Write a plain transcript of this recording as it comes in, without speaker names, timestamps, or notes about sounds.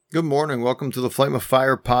Good morning. Welcome to the Flame of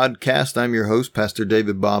Fire podcast. I'm your host, Pastor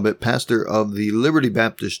David Bobbitt, pastor of the Liberty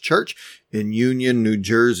Baptist Church in Union, New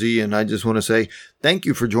Jersey. And I just want to say thank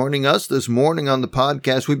you for joining us this morning on the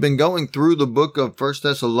podcast. We've been going through the book of I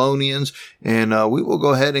Thessalonians, and we will go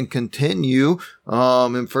ahead and continue in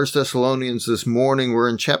I Thessalonians this morning. We're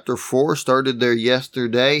in chapter 4, started there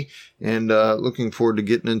yesterday, and looking forward to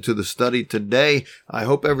getting into the study today. I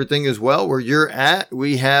hope everything is well where you're at.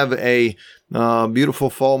 We have a beautiful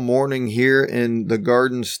fall morning here in the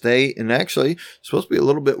Garden State, and actually it's supposed to be a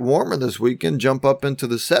little bit warmer this weekend, jump up into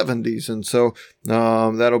the 70s, and so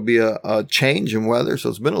that'll be a change in weather. So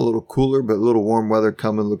it's been a little cooler, but a little warm weather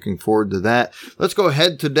coming. Looking forward to that. Let's go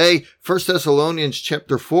ahead today. 1 Thessalonians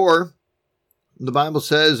chapter 4. The Bible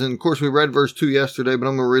says, and of course we read verse 2 yesterday, but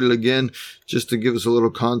I'm going to read it again just to give us a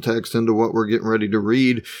little context into what we're getting ready to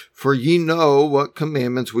read. For ye know what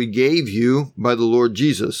commandments we gave you by the Lord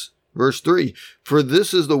Jesus. Verse 3, for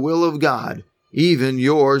this is the will of God, even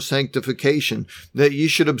your sanctification, that ye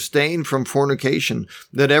should abstain from fornication,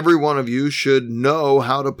 that every one of you should know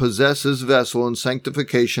how to possess his vessel in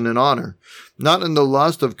sanctification and honor, not in the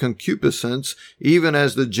lust of concupiscence, even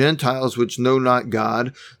as the Gentiles which know not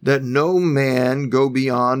God, that no man go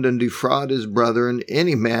beyond and defraud his brother in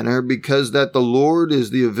any manner, because that the Lord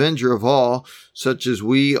is the avenger of all, such as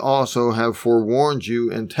we also have forewarned you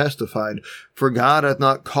and testified. For God hath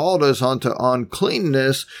not called us unto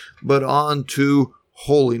uncleanness, but unto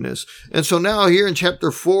holiness. And so now here in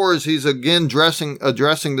chapter 4, as he's again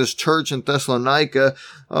addressing this church in Thessalonica,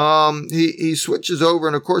 he switches over.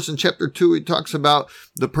 And of course, in chapter 2, he talks about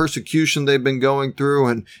the persecution they've been going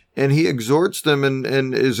through, and he exhorts them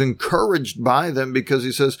and is encouraged by them, because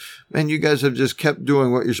he says, man, you guys have just kept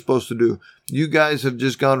doing what you're supposed to do. You guys have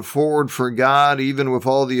just gone forward for God, even with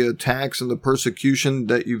all the attacks and the persecution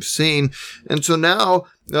that you've seen. And so now,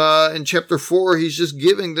 in chapter 4, he's just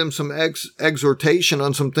giving them some exhortation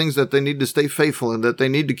on some things that they need to stay faithful in, that they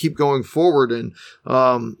need to keep going forward in.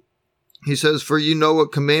 He says, for you know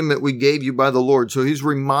what commandment we gave you by the Lord. So he's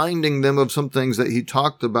reminding them of some things that he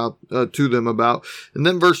talked about, to them about. And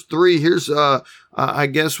then verse 3, here's, I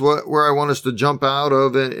guess where I want us to jump out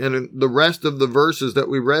of, and the rest of the verses that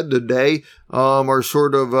we read today, are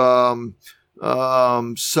sort of,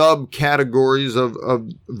 subcategories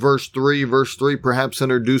of verse 3. Verse 3 perhaps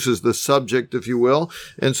introduces the subject, if you will.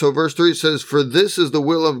 And so verse 3 says, for this is the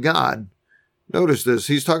will of God. Notice this.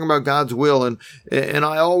 He's talking about God's will, and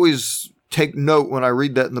I always take note when I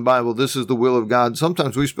read that in the Bible. This is the will of God.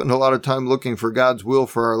 Sometimes we spend a lot of time looking for God's will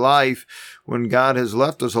for our life, when God has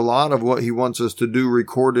left us a lot of what he wants us to do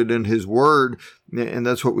recorded in his word, and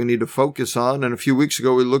that's what we need to focus on. And a few weeks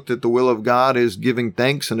ago, we looked at the will of God is giving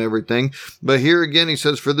thanks and everything. But here again, he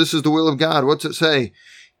says, for this is the will of God. What's it say?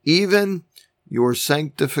 Even your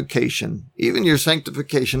sanctification. Even your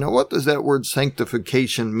sanctification. Now, what does that word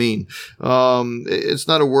sanctification mean? It's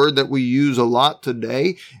not a word that we use a lot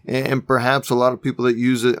today, and perhaps a lot of people that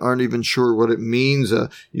use it aren't even sure what it means.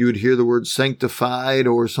 You would hear the word sanctified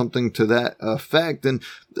or something to that effect. And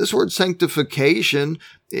this word sanctification,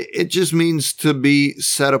 it just means to be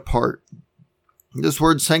set apart. This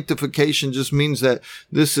word sanctification just means that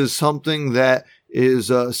this is something that is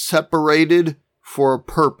separated for a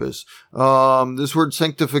purpose. This word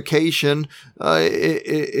sanctification,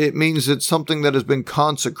 it means it's something that has been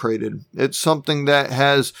consecrated. It's something that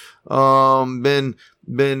has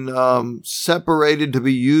been separated to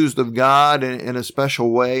be used of God in a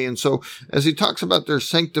special way. And so as he talks about their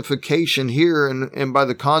sanctification here, and by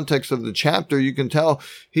the context of the chapter, you can tell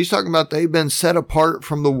he's talking about they've been set apart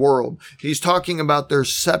from the world. He's talking about their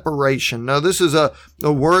separation. Now, this is a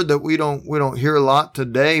word that we don't hear a lot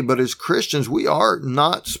today, but as Christians, we are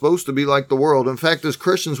not supposed to be like the world. In fact, as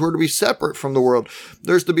Christians, we're to be separate from the world.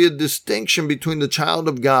 There's to be a distinction between the child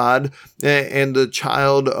of God and the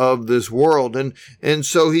child of this world. And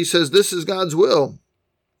so he says, this is God's will.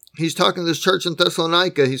 He's talking to this church in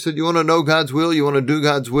Thessalonica. He said, you want to know God's will? You want to do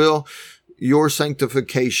God's will? Your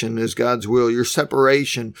sanctification is God's will. Your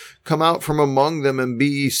separation. Come out from among them and be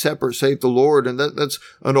ye separate, saith the Lord. And that's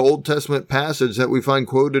an Old Testament passage that we find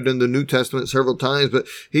quoted in the New Testament several times. But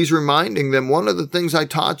he's reminding them, one of the things I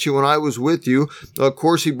taught you when I was with you, of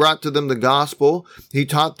course, he brought to them the gospel. He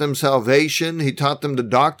taught them salvation. He taught them the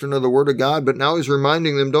doctrine of the Word of God. But now he's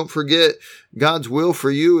reminding them, don't forget, God's will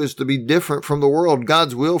for you is to be different from the world.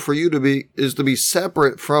 God's will for you is to be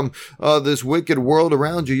separate from this wicked world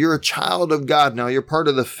around you. You're a child of God now. You're part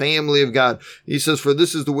of the family of God. He says, for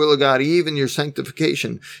this is the will of God, even your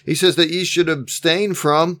sanctification. He says that ye should abstain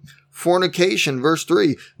from fornication. Verse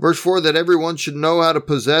 3. Verse 4, that everyone should know how to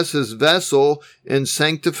possess his vessel in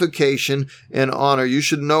sanctification and honor. You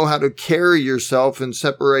should know how to carry yourself in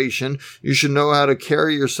separation. You should know how to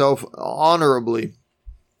carry yourself honorably.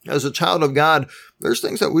 As a child of God, there's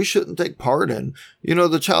things that we shouldn't take part in. You know,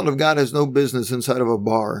 the child of God has no business inside of a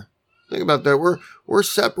bar. Think about that. We're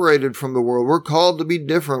separated from the world. We're called to be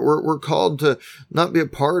different. We're called to not be a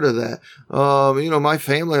part of that. My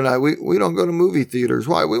family and I, we don't go to movie theaters.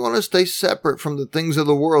 Why? We want to stay separate from the things of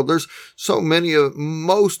the world. There's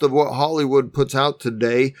most of what Hollywood puts out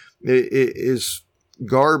today is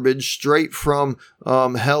garbage straight from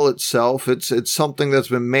hell itself. It's something that's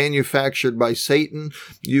been manufactured by Satan.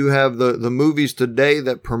 You have the movies today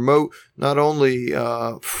that promote not only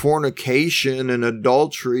fornication and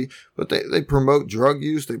adultery, but they promote drug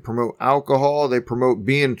use, they promote alcohol, they promote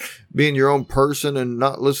being your own person and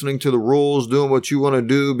not listening to the rules, doing what you want to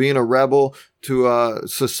do, being a rebel to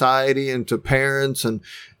society and to parents, and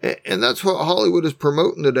that's what Hollywood is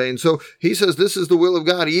promoting today. And so he says, this is the will of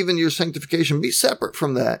God, even your sanctification. Be separate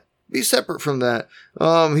from that. Be separate from that.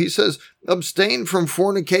 He says, abstain from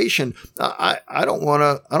fornication. I don't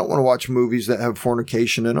want to watch movies that have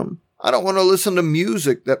fornication in them. I don't want to listen to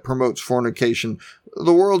music that promotes fornication.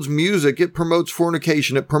 The world's music, it promotes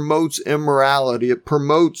fornication. It promotes immorality. It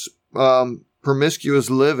promotes promiscuous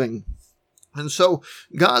living. And so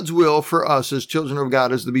God's will for us as children of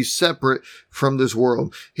God is to be separate from this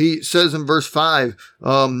world. He says in verse 5,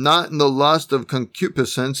 not in the lust of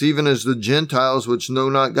concupiscence, even as the Gentiles which know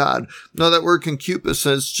not God. Now that word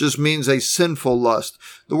concupiscence just means a sinful lust.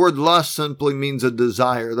 The word lust simply means a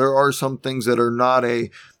desire. There are some things that are not a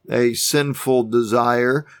sinful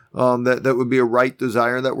desire, that would be a right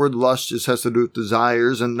desire. That word lust just has to do with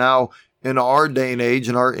desires. And now in our day and age,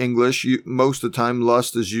 in our English, most of the time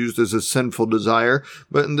lust is used as a sinful desire.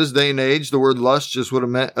 But in this day and age, the word lust just would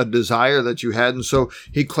have meant a desire that you had. And so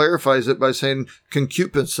he clarifies it by saying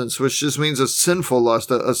concupiscence, which just means a sinful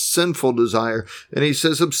lust, a sinful desire. And he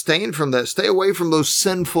says, abstain from that. Stay away from those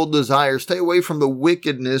sinful desires. Stay away from the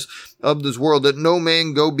wickedness of this world, that no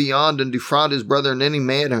man go beyond and defraud his brother in any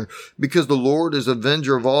manner, because the Lord is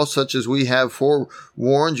avenger of all such as we have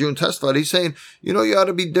forewarned you and testified. He's saying, you ought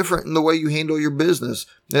to be different in the way you handle your business.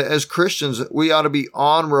 As Christians, we ought to be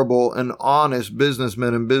honorable and honest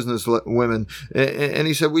businessmen and businesswomen. And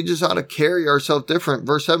he said, we just ought to carry ourselves different.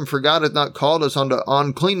 Verse 7, for God hath not called us unto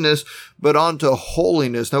uncleanness, but unto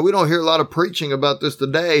holiness. Now, we don't hear a lot of preaching about this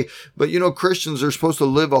today, but Christians are supposed to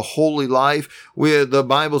live a holy life. The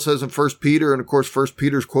Bible says in 1 Peter, and of course, 1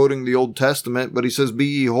 Peter's quoting the Old Testament, but he says, be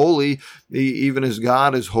ye holy, even as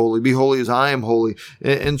God is holy. Be holy as I am holy.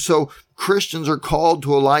 And so Christians are called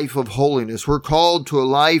to a life of holiness. We're called to a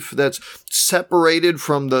life that's separated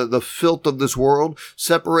from the filth of this world,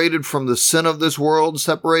 separated from the sin of this world,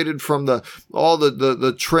 separated from all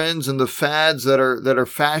the trends and the fads that are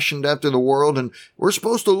fashioned after the world. And we're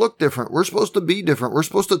supposed to look different. We're supposed to be different. We're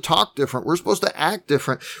supposed to talk different. We're supposed to act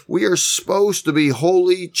different. We are supposed to be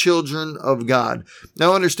holy children of God.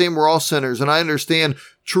 Now, understand we're all sinners, and I understand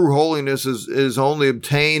true holiness is only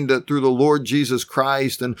obtained through the Lord Jesus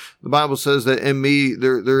Christ. And the Bible says that in me,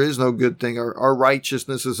 there is no good thing. Our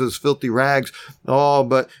righteousness is as filthy rags. Oh,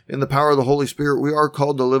 but in the power of the Holy Spirit, we are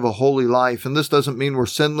called to live a holy life. And this doesn't mean we're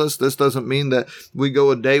sinless. This doesn't mean that we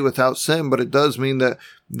go a day without sin, but it does mean that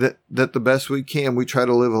the best we can, we try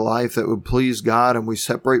to live a life that would please God, and we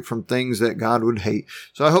separate from things that God would hate.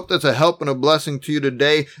 So I hope that's a help and a blessing to you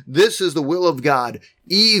today. This is the will of God,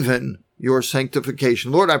 even your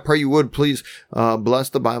sanctification. Lord, I pray you would please bless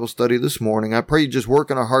the Bible study this morning. I pray you just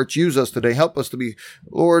work in our hearts. Use us today. Help us to be,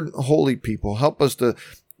 Lord, holy people. Help us to,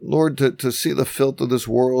 Lord, to see the filth of this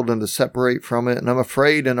world and to separate from it. And I'm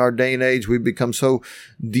afraid in our day and age, we've become so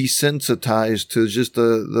desensitized to just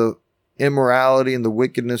the immorality and the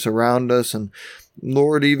wickedness around us. And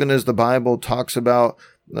Lord, even as the Bible talks about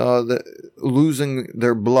losing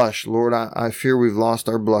their blush, Lord, I fear we've lost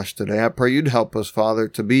our blush today. I pray you'd help us, Father,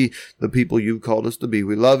 to be the people you've called us to be.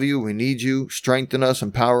 We love you. We need you. Strengthen us,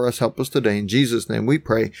 empower us, help us today. In Jesus' name we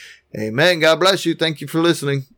pray. Amen. God bless you. Thank you for listening.